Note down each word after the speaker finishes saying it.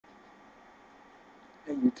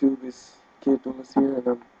Hey YouTube, it's kidduelists here, and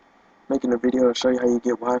I'm making a video to show you how you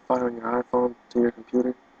get Wi-Fi on your iPhone to your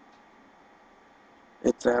computer.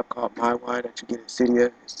 It's an app called MyWi that you get at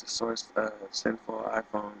CYDIA. It's the source sinful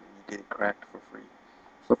iPhone, and you get it cracked for free.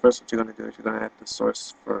 So first, what you're gonna do is you're gonna add the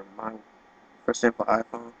source for sinful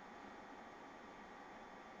iPhone.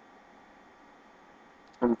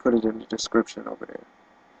 I'm gonna put it in the description over there.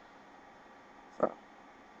 So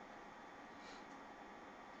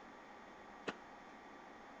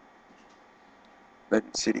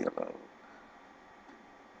letting CYDIA load.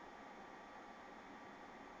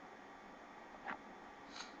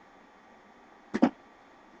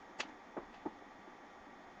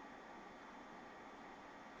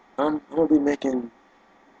 I'm gonna be making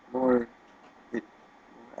more, more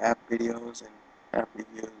app videos and app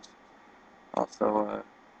reviews. Also, I'm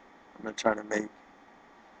gonna try to make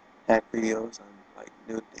hack videos on like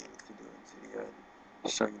new things to do in Cydia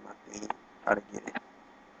and show you my theme, how to get it.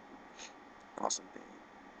 Awesome thing.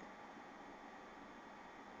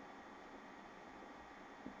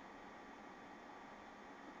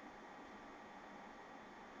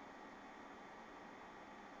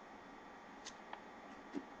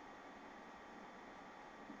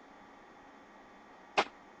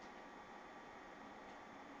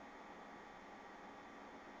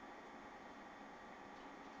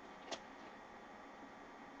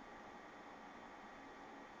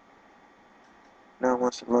 Now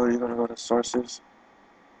once it loads, you're gonna go to sources.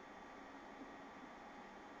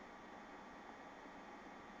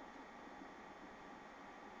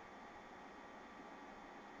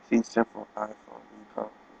 See simple iPhone repo.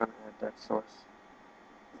 You're gonna add that source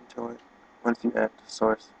into it. Once you add the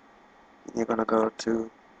source, you're gonna go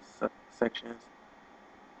to sections.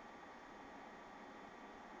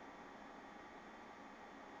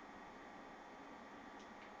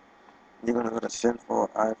 You're gonna go to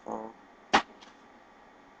sinful iPhone. Right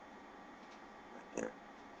there.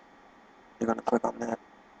 You're gonna click on that.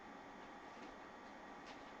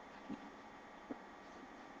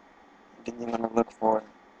 Then you're gonna look for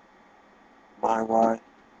MyWi.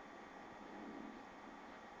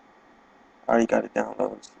 I already got it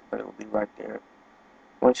downloaded, but it will be right there.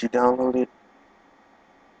 Once you download it,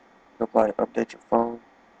 you'll probably update your phone.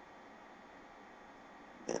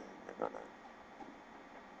 Then you're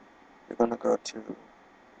gonna go to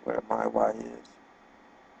where MyWi is.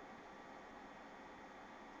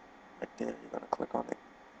 Right there, you're gonna click on it.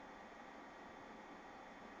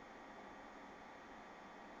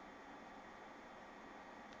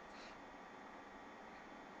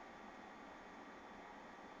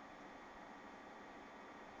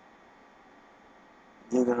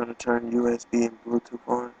 You're gonna turn USB and Bluetooth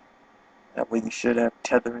on. That way you should have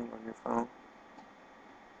tethering on your phone.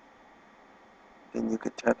 Then you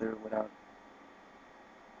could tether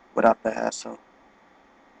without the hassle.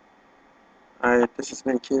 Alright, this has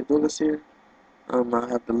been kidduelists here. I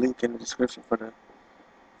have the link in the description for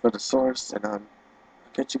the source, and I'll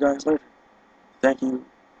catch you guys later. Thank you.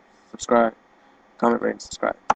 Subscribe, comment, rate, and subscribe.